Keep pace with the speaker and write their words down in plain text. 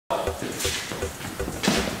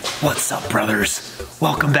What's up, brothers?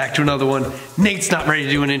 Welcome back to another one. Nate's not ready to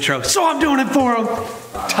do an intro, so I'm doing it for him.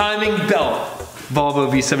 Timing belt. Volvo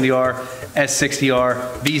V70R,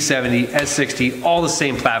 s60r, v70, s60, all the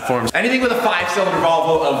same platforms. Anything with a 5-cylinder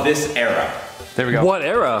Volvo of this era. There we go. What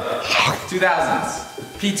era?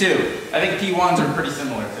 2000s. P2. I think P1s are pretty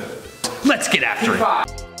similar too. Let's get after it.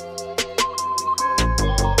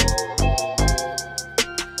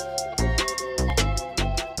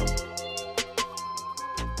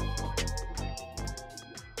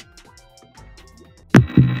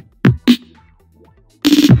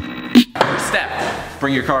 Step,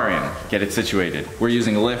 bring your car in, get it situated. We're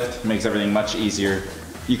using a lift, makes everything much easier.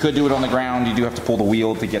 You could do it on the ground, you do have to pull the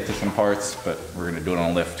wheel to get to some parts, but we're gonna do it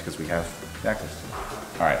on a lift because we have access to it.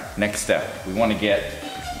 All right, next step. We wanna get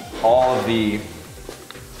all of the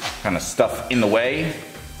kind of stuff in the way,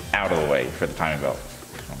 out of the way for the timing belt.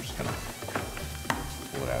 So I'm just gonna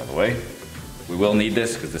pull it out of the way. We will need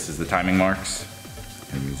this because this is the timing marks.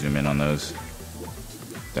 And you zoom in on those.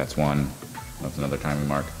 That's one, that's another timing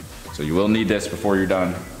mark. So you will need this before you're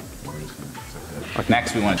done.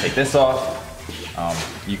 Next, we want to take this off.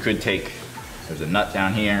 You could take, there's a nut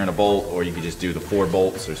down here and a bolt, or you could just do the 4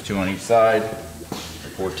 bolts. There's 2 on each side,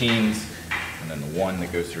 14s, and then the one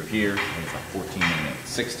that goes through here. It's like 14 and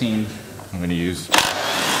 16. I'm going to use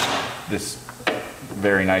this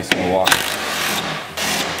very nice Milwaukee.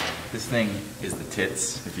 This thing is the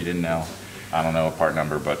tits, if you didn't know. I don't know a part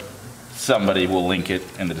number, but somebody will link it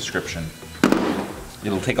in the description.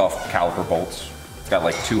 It'll take off caliper bolts. It's got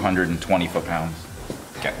like 220 foot-pounds.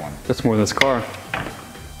 Get one. That's more than this car.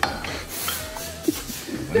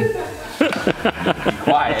 Be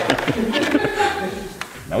quiet.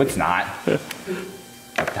 No, it's not.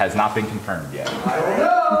 That has not been confirmed yet. I don't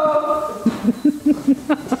know.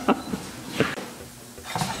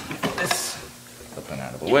 This, put that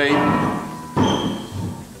out of the way.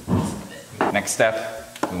 Next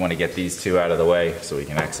step, we want to get these 2 out of the way so we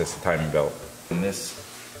can access the timing belt. And this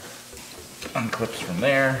unclips from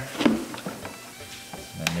there. And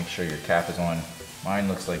then make sure your cap is on. Mine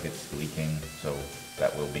looks like it's leaking, so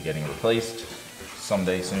that will be getting replaced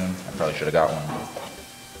someday soon. I probably should have got one.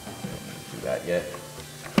 Don't need to do that yet.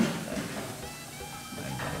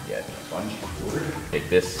 I'm gonna get a sponge. Take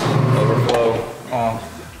this overflow off.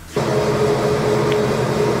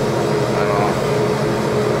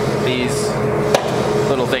 These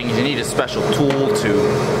little things, you need a special tool to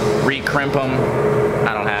re-crimp them.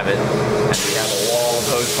 I don't have it. And we have a wall of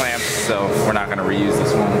hose clamps, so we're not gonna reuse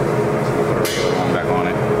this one. So we'll put a regular one back on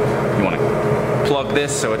it. You wanna plug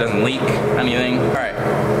this so it doesn't leak anything. All right,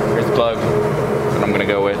 here's the plug that I'm gonna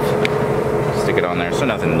go with. Stick it on there so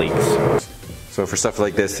nothing leaks. So for stuff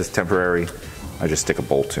like this, it's temporary. I just stick a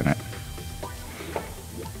bolt in it.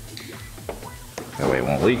 That way it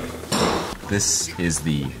won't leak. This is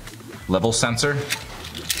the level sensor.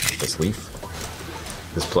 This leaf.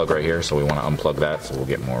 This plug right here, so we want to unplug that so we'll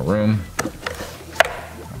get more room.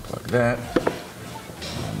 Unplug that.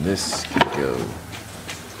 And this can go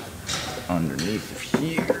underneath of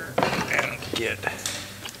here and get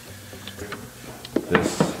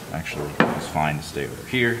this. Actually, it's fine to stay over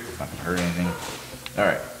here. It's not gonna hurt anything. All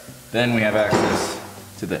right, then we have access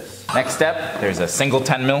to this. Next step, there's a single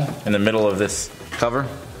 10 mil in the middle of this cover.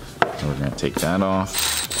 So we're gonna take that off.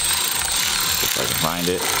 If I can find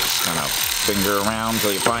it, just kind of finger around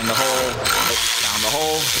until you find the hole. Oh, found the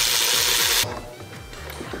hole.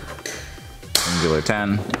 Singular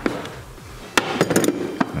 10.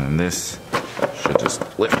 And this should just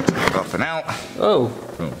lift up and out. Oh.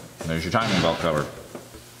 Boom. There's your timing belt cover.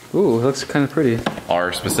 Ooh, it looks kind of pretty.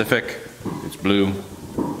 R specific, it's blue,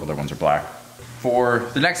 other ones are black. For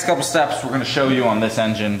the next couple steps, we're gonna show you on this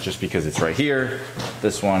engine just because it's right here.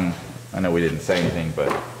 This one, I know we didn't say anything,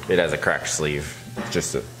 but it has a cracked sleeve. It's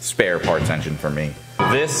just a spare parts engine for me.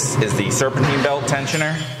 This is the serpentine belt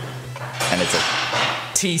tensioner, and it's a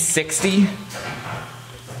T60.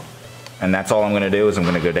 And that's all I'm gonna do is I'm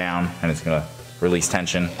gonna go down and it's gonna release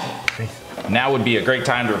tension. Now would be a great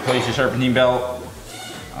time to replace your serpentine belt.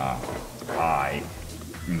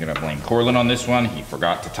 I'm gonna blame Corlin on this one. He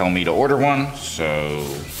forgot to tell me to order one, so.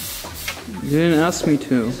 You didn't ask me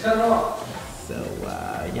to. So,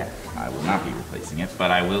 yeah, I will not be replacing it, but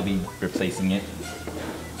I will be replacing it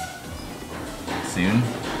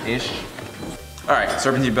soon-ish. All right,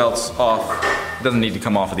 serpentine belt's off. It doesn't need to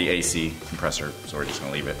come off of the AC compressor, so we're just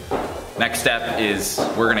gonna leave it. Next step is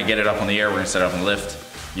we're gonna get it up on the air, we're gonna set it up on the lift.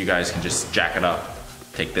 You guys can just jack it up,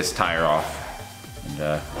 take this tire off, and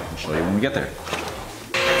I can show you when we get there.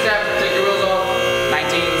 Next step, take your wheels off,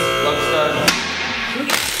 19s, lug stud.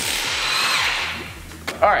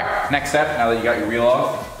 All right, next step, now that you got your wheel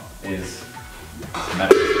off, is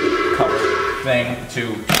metal cover thing,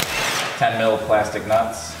 2 10mm plastic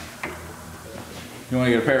nuts. You want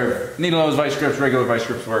to get a pair of needle nose vice grips, regular vice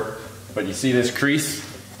grips work, but you see this crease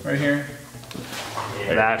right here?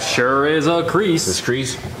 That sure is a crease. This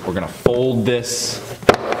crease, we're gonna fold this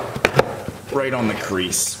right on the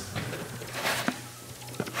crease.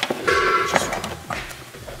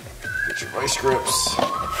 Get your vice grips.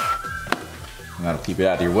 And that'll keep it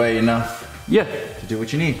out of your way enough. Yeah. To do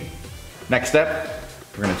what you need. Next step,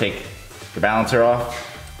 we're gonna take the balancer off.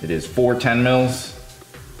 It is 4 10mm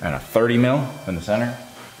and a 30mm in the center.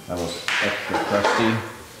 That looks extra crusty.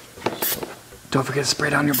 Don't forget to spray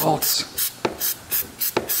down your bolts.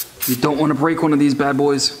 You don't want to break one of these bad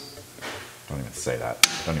boys. Don't even say that.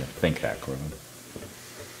 Don't even think that, Corbin.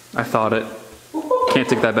 I thought it. Can't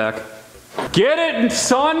take that back. Get it,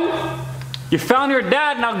 son! You found your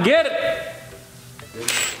dad, now get it!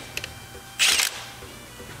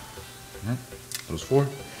 Those 4.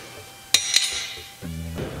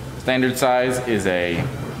 Standard size is a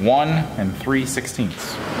 1 3/16.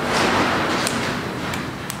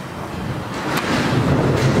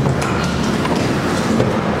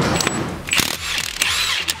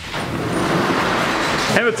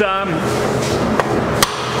 Hammer time!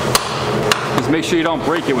 Just make sure you don't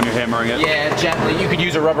break it when you're hammering it. Yeah, gently. You could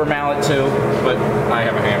use a rubber mallet too, but I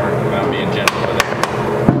have a hammer. I'm being gentle with it.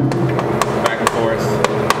 Back and forth.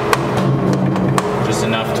 Just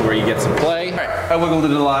enough to where you get some play. All right, I wiggled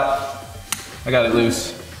it a lot. I got it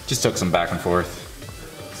loose. Just took some back and forth.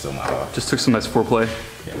 Still not off. Just took some nice foreplay.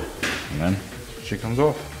 Yeah. And then shit comes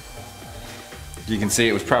off. You can see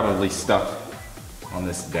it was probably stuck on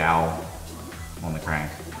this dowel on the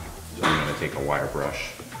crank. So I'm gonna take a wire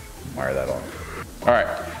brush and wire that off. All right,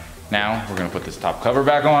 now we're gonna put this top cover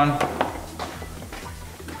back on.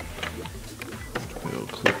 It'll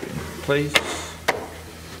clip in place.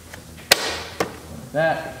 Like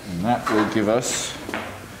that, and that will give us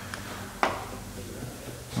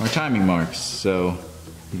our timing marks. So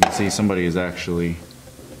you can see somebody has actually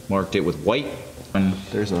marked it with white, and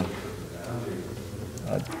there's a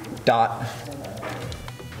dot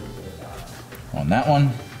on that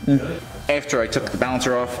one. After I took the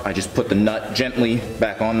balancer off, I just put the nut gently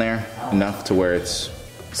back on there, enough to where it's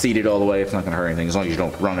seated all the way. It's not gonna hurt anything. As long as you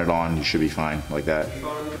don't run it on, you should be fine, like that.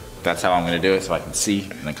 That's how I'm gonna do it, so I can see,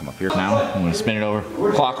 and then come up here. Now, I'm gonna spin it over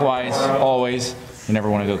clockwise, always. You never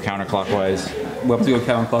wanna go counterclockwise. We'll have to go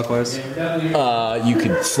counterclockwise. You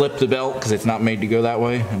could slip the belt, because it's not made to go that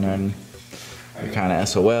way, and then you're kinda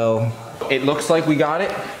SOL. It looks like we got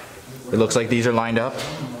it. It looks like these are lined up,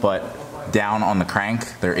 but down on the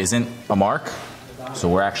crank, there isn't a mark. So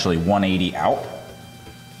we're actually 180 out.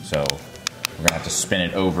 So we're gonna have to spin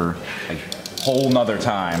it over a whole nother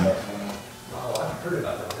time.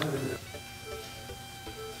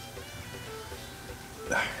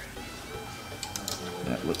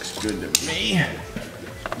 That looks good to me.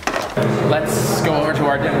 Let's go over to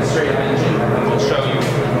our demonstrator engine and we'll show you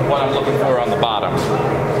what I'm looking for on the bottom.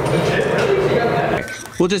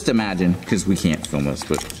 We'll just imagine, because we can't film this,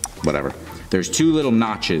 but whatever. There's 2 little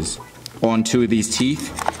notches on 2 of these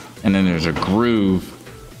teeth, and then there's a groove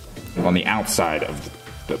on the outside of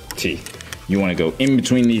the teeth. You want to go in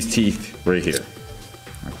between these teeth right here.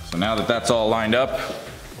 So now that that's all lined up,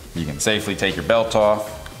 you can safely take your belt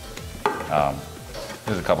off.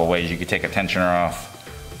 There's a couple ways you could take a tensioner off.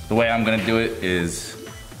 The way I'm gonna do it is,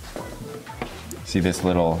 see this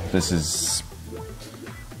is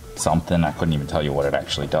something, I couldn't even tell you what it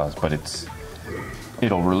actually does, but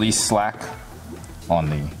it'll release slack on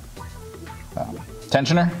the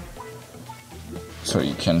tensioner. So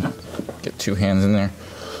you can get 2 hands in there,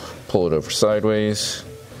 pull it over sideways.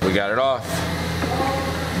 We got it off,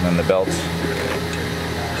 and then the belt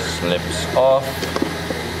slips off.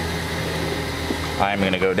 I'm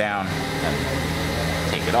gonna go down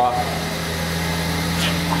and take it off.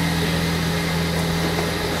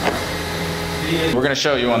 We're gonna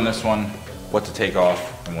show you on this one what to take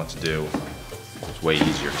off and what to do. It's way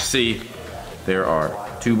easier to see. There are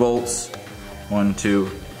 2 bolts, 1,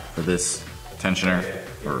 2 for this tensioner,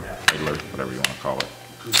 or idler, whatever you want to call it.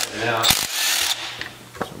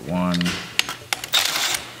 So 1,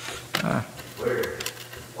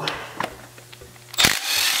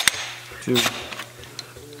 2,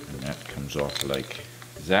 and that comes off like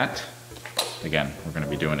that. Again, we're going to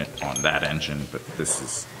be doing it on that engine, but this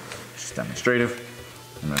is just demonstrative.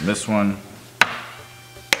 And then this one,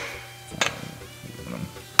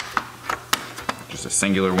 just a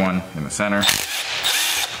singular one in the center.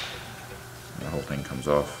 The whole thing comes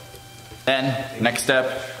off. Then, next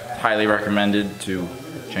step, highly recommended to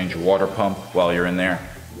change your water pump while you're in there.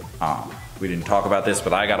 we didn't talk about this,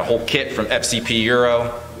 but I got a whole kit from FCP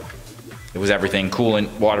Euro. It was everything: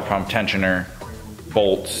 coolant, water pump, tensioner,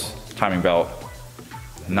 bolts, timing belt.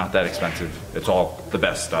 Not that expensive. It's all the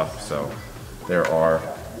best stuff. So there are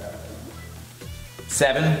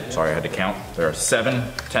 7, sorry I had to count. There are 7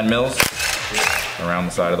 10 mils around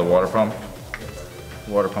the side of the water pump.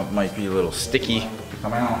 The water pump might be a little sticky to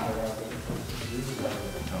come out.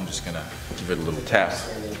 I'm just gonna give it a little tap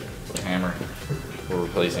with a hammer. We're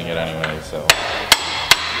replacing it anyway, so.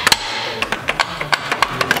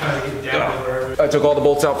 I took all the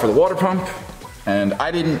bolts out for the water pump, and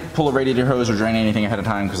I didn't pull a radiator hose or drain anything ahead of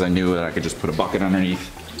time because I knew that I could just put a bucket underneath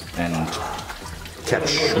and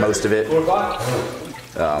catch most of it.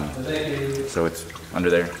 So it's under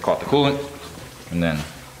there, caught the coolant, and then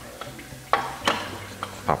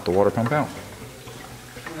pop the water pump out.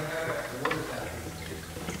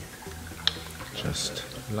 Just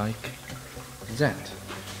like that.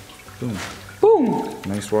 Boom. Boom!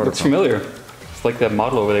 Nice water Looks pump. familiar. It's like that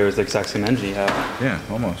model over there is the exact same engine you have. Yeah,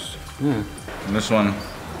 almost. Yeah. And this one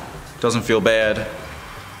doesn't feel bad,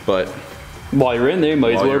 but while you're in there, you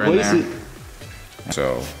might as well replace it.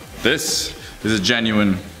 So this is a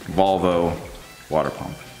genuine Volvo water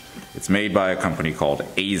pump. It's made by a company called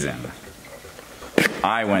Aisin.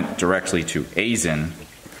 I went directly to Aisin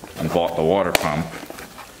and bought the water pump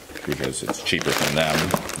because it's cheaper from them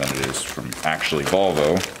than it is from actually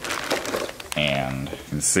Volvo. And you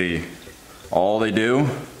can see all they do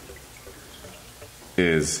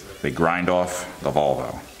is they grind off the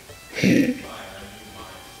Volvo. You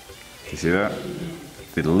see that?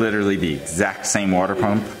 They literally the exact same water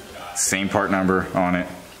pump, same part number on it,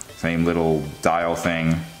 same little dial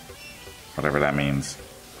thing, whatever that means.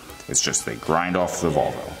 It's just they grind off the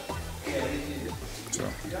Volvo. So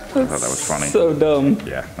I thought that was funny. So dumb.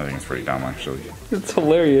 Yeah, I think it's pretty dumb actually. It's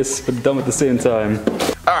hilarious, but dumb at the same time.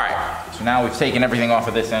 All right, so now we've taken everything off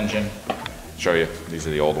of this engine. Show you, these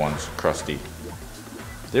are the old ones, crusty.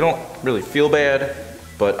 They don't really feel bad,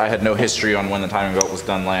 but I had no history on when the timing belt was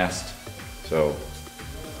done last. So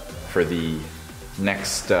for the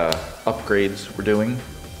next upgrades we're doing,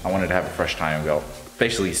 I wanted to have a fresh timing belt.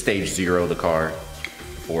 Basically stage 0 the car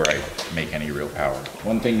before I make any real power.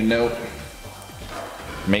 One thing to note,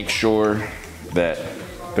 make sure that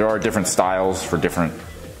there are different styles for different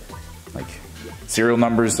like serial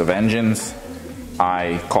numbers of engines.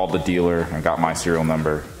 I called the dealer and got my serial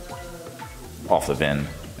number off the VIN,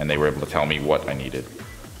 and they were able to tell me what I needed.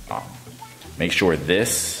 Make sure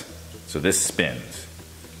this, so this spins.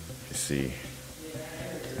 You see,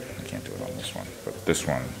 I can't do it on this one, but this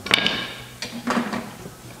one,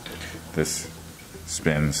 this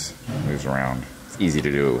spins, moves around. It's easy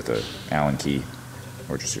to do it with an Allen key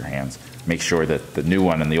or just your hands. Make sure that the new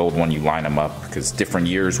one and the old one, you line them up, because different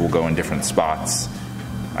years will go in different spots.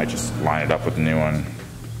 I just line it up with the new one,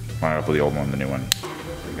 line it up with the old one, the new one.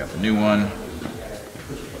 We got the new one,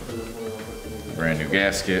 brand new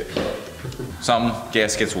gasket. Some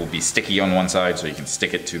gaskets will be sticky on one side, so you can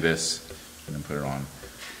stick it to this and then put it on.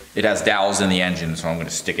 It has dowels in the engine, so I'm going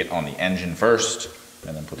to stick it on the engine first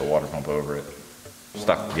and then put the water pump over it.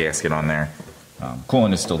 Stuck the gasket on there.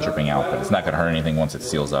 Coolant is still dripping out, but it's not going to hurt anything once it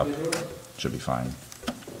seals up. Should be fine.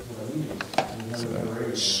 So,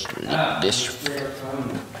 this.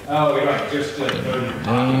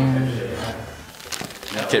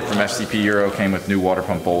 Kit from FCP Euro came with new water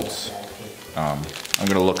pump bolts. I'm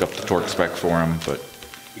going to look up the torque spec for them, but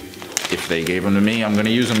if they gave them to me, I'm going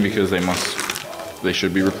to use them because they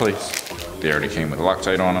should be replaced. They already came with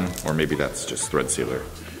Loctite on them, or maybe that's just thread sealer.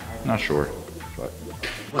 Not sure, but.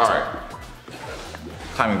 Alright.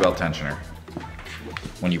 Timing belt tensioner.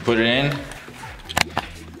 When you put it in,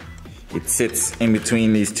 it sits in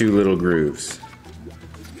between these two little grooves.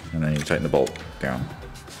 And then you tighten the bolt down.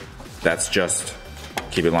 That's just,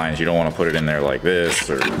 keep it lined. You don't want to put it in there like this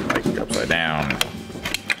or like upside down.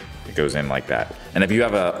 It goes in like that. And if you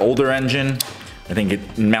have an older engine, I think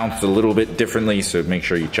it mounts a little bit differently, so make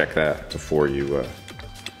sure you check that before you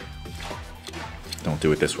don't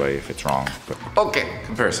do it this way if it's wrong. But okay,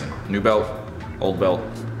 comparison. New belt, old belt.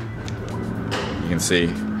 You can see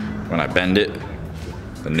when I bend it,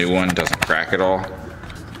 the new one doesn't crack at all.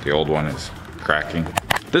 The old one is cracking.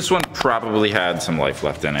 This one probably had some life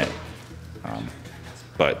left in it.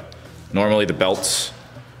 But normally the belts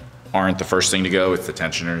aren't the first thing to go. It's the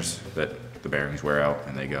tensioners that the bearings wear out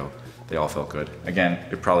and they go. They all felt good. Again,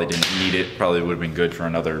 it probably didn't need it. Probably would have been good for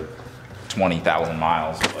another 20,000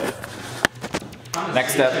 miles. But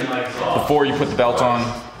next step, before you put the belt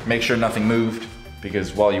on, make sure nothing moved,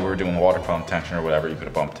 because while you were doing the water pump tension or whatever, you could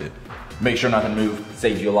have bumped it. Make sure nothing moved.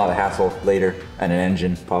 Saves you a lot of hassle later, and an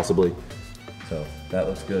engine, possibly. So that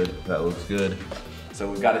looks good, that looks good. So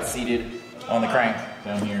we've got it seated on the crank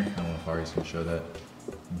down here. I don't know if Ari's gonna show that.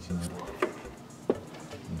 Can you see that? I'm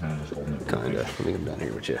kind of just holding it. Kinda. Let me come down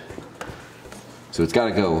here with you. So it's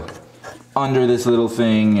gotta go under this little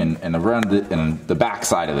thing and around the back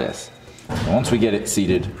side of this. And once we get it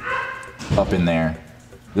seated up in there,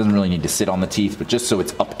 it doesn't really need to sit on the teeth, but just so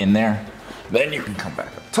it's up in there, then you can come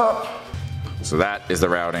back up top. So that is the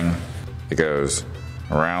routing. It goes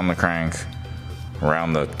around the crank,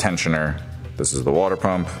 around the tensioner. This is the water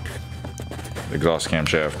pump, exhaust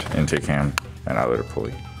camshaft, intake cam, and outlet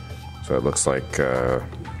pulley. So it looks like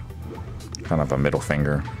kind of a middle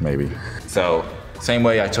finger, maybe. So same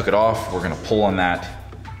way I took it off, we're gonna pull on that.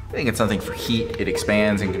 I think it's something for heat. It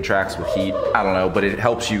expands and contracts with heat. I don't know, but it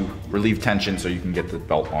helps you relieve tension so you can get the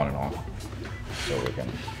belt on and off. So we're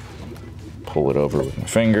gonna pull it over with my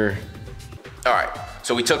finger. All right,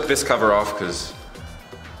 so we took this cover off because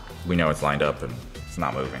we know it's lined up and it's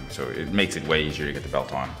not moving. So it makes it way easier to get the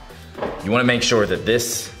belt on. You wanna make sure that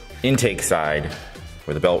this intake side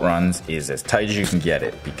where the belt runs is as tight as you can get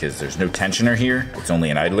it because there's no tensioner here, it's only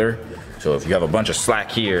an idler. So if you have a bunch of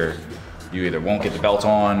slack here, you either won't get the belt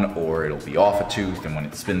on or it'll be off a tooth, and when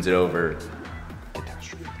it spins it over,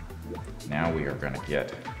 catastrophe. Now we are gonna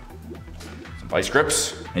get some vice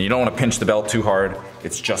grips, and you don't wanna pinch the belt too hard.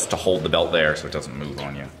 It's just to hold the belt there so it doesn't move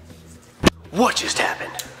on you. What just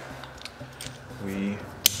happened? We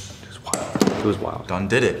It was wild. done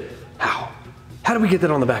did it. How? How did we get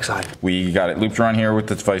that on the backside? We got it looped around here with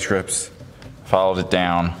the vice grips, followed it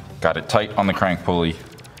down, got it tight on the crank pulley,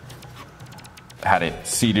 had it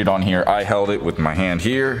seated on here. I held it with my hand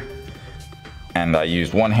here, and I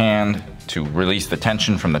used one hand to release the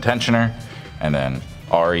tension from the tensioner, and then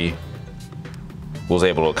Ari was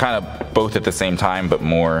able to kind of both at the same time, but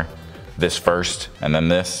more this first, and then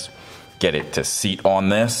this, get it to seat on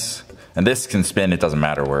this. And this can spin, it doesn't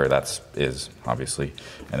matter where that is, obviously.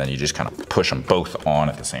 And then you just kind of push them both on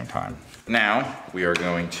at the same time. Now, we are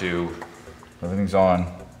going to, everything's on,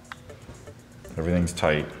 everything's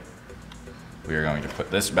tight. We are going to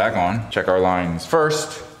put this back on, check our lines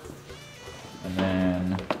first, and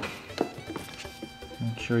then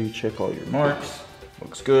make sure you check all your marks.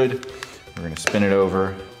 Looks good. We're gonna spin it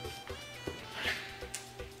over.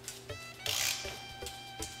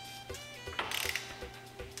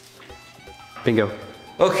 Bingo.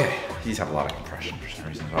 Okay, these have a lot of compression for some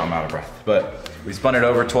reason, so I'm out of breath. But we spun it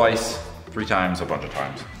over twice, 3 times, a bunch of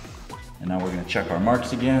times. And now we're gonna check our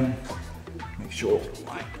marks again. Make sure it's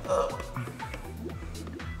lined up.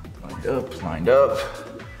 Lined up, lined up.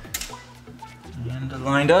 And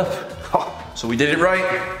lined up. Oh, so we did it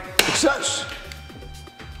right. Success.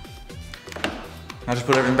 Now just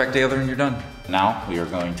put everything back together and you're done. Now we are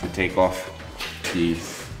going to take off the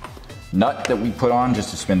nut that we put on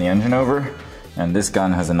just to spin the engine over. And this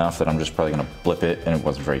gun has enough that I'm just probably gonna blip it, and it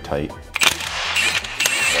wasn't very tight.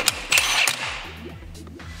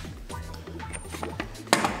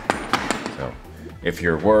 So if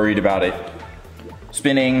you're worried about it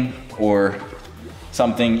spinning or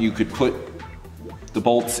something, you could put the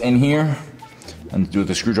bolts in here and do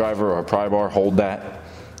the screwdriver or a pry bar, hold that,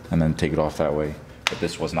 and then take it off that way. But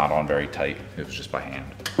this was not on very tight, it was just by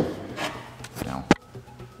hand. Now,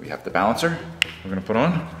 we have the balancer we're gonna put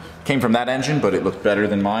on. Came from that engine, but it looked better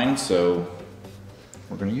than mine, so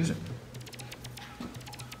we're gonna use it.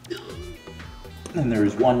 And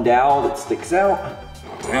there's one dowel that sticks out.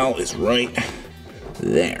 Dowel is right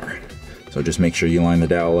there. So just make sure you line the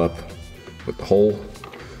dowel up with the hole.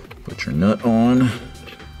 Put your nut on.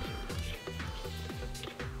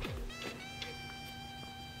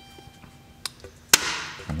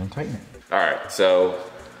 And then tighten it. All right, so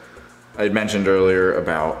I had mentioned earlier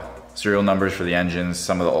about serial numbers for the engines.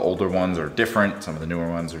 Some of the older ones are different, some of the newer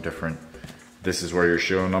ones are different. This is where your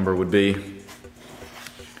serial number would be.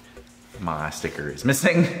 My sticker is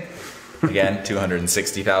missing. Again,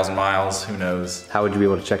 260,000 miles, who knows? How would you be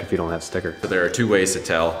able to check if you don't have a sticker? So there are 2 ways to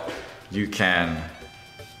tell. You can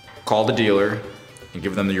call the dealer and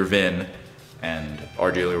give them your VIN, and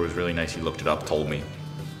our dealer was really nice, he looked it up, told me,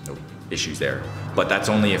 no issues there. But that's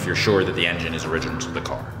only if you're sure that the engine is original to the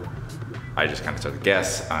car. I just kind of took a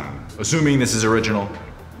guess. I'm assuming this is original,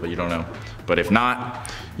 but you don't know. But if not,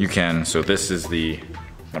 you can, so this is the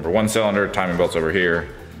 #1 cylinder, timing belt's over here.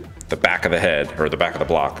 The back of the head, or the back of the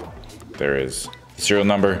block, there is the serial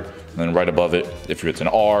number, and then right above it, if it's an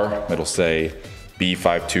R, it'll say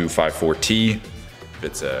B5254T. If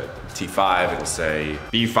it's a T5, it'll say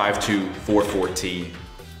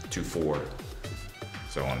B5244T24,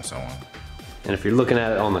 so on and so on. And if you're looking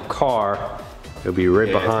at it on the car, it'll be right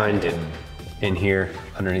behind in here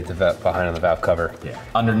underneath the valve, behind on the valve cover. Yeah,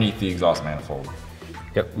 underneath the exhaust manifold.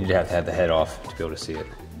 Yep, you'd have to have the head off to be able to see it.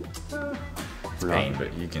 It's pain,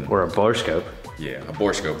 but you can. Or a borescope. Yeah, a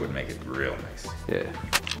borescope would make it real nice. Yeah.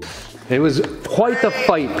 It was quite the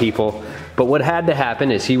fight, people. But what had to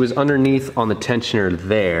happen is he was underneath on the tensioner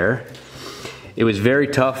there. It was very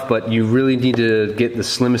tough, but you really need to get the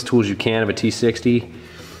slimmest tools you can of a T60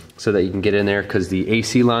 so that you can get in there, because the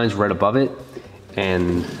AC line's right above it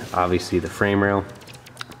and obviously the frame rail.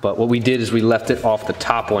 But what we did is we left it off the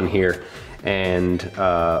top one here, and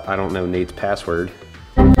I don't know Nate's password.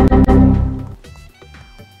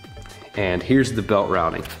 And here's the belt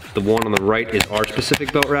routing. The one on the right is our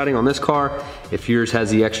specific belt routing on this car. If yours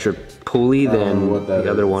has the extra pulley, then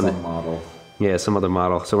the other one. Some model. Yeah, some other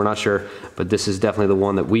model. So we're not sure, but this is definitely the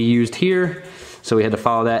one that we used here. So we had to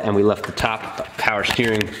follow that, and we left the top power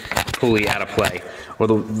steering pulley out of play. Or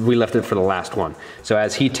we left it for the last one. So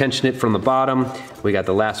as he tensioned it from the bottom, we got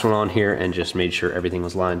the last one on here and just made sure everything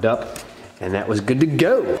was lined up. And that was good to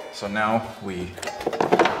go. So now we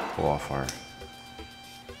pull off our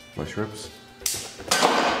push ribs.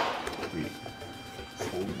 We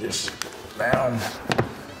fold this down.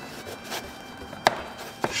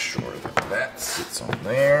 Sure that sits on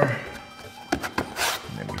there.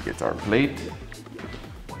 And then we get our plate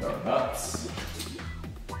with our nuts.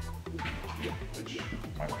 Which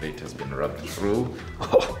my plate has been rubbed through.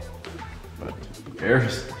 But who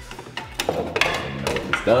cares? I don't know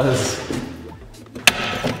what this does.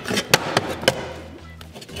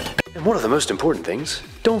 And one of the most important things,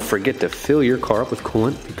 don't forget to fill your car up with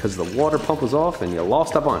coolant, because the water pump was off and you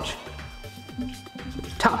lost a bunch.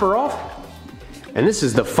 Top her off. And this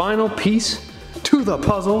is the final piece to the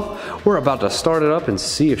puzzle. We're about to start it up and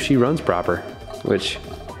see if she runs proper, which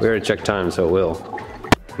we already checked time, so it will.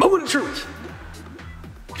 Moment of truth.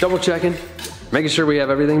 Double checking, making sure we have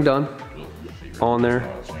everything done on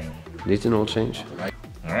there. Needs an oil change.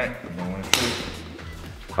 All right, moment of truth.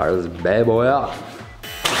 Fire this bad boy out.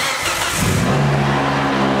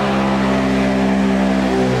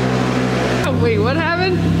 Wait, what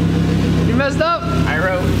happened? You messed up? I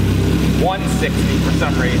wrote 160 for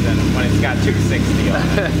some reason when it's got 260 on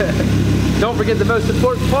it. Don't forget the most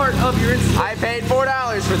important part of your install. I paid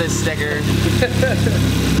 $4 for this sticker.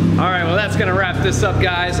 All right, well that's gonna wrap this up,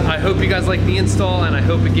 guys. I hope you guys liked the install, and I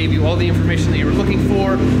hope it gave you all the information that you were looking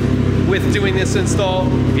for with doing this install.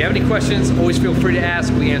 If you have any questions, always feel free to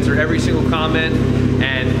ask. We answer every single comment.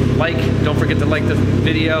 And don't forget to like the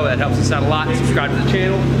video, that helps us out a lot. And subscribe to the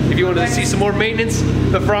channel. If you wanted to see some more maintenance,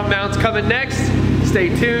 the front mount's coming next. Stay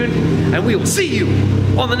tuned, and we will see you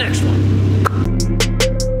on the next one.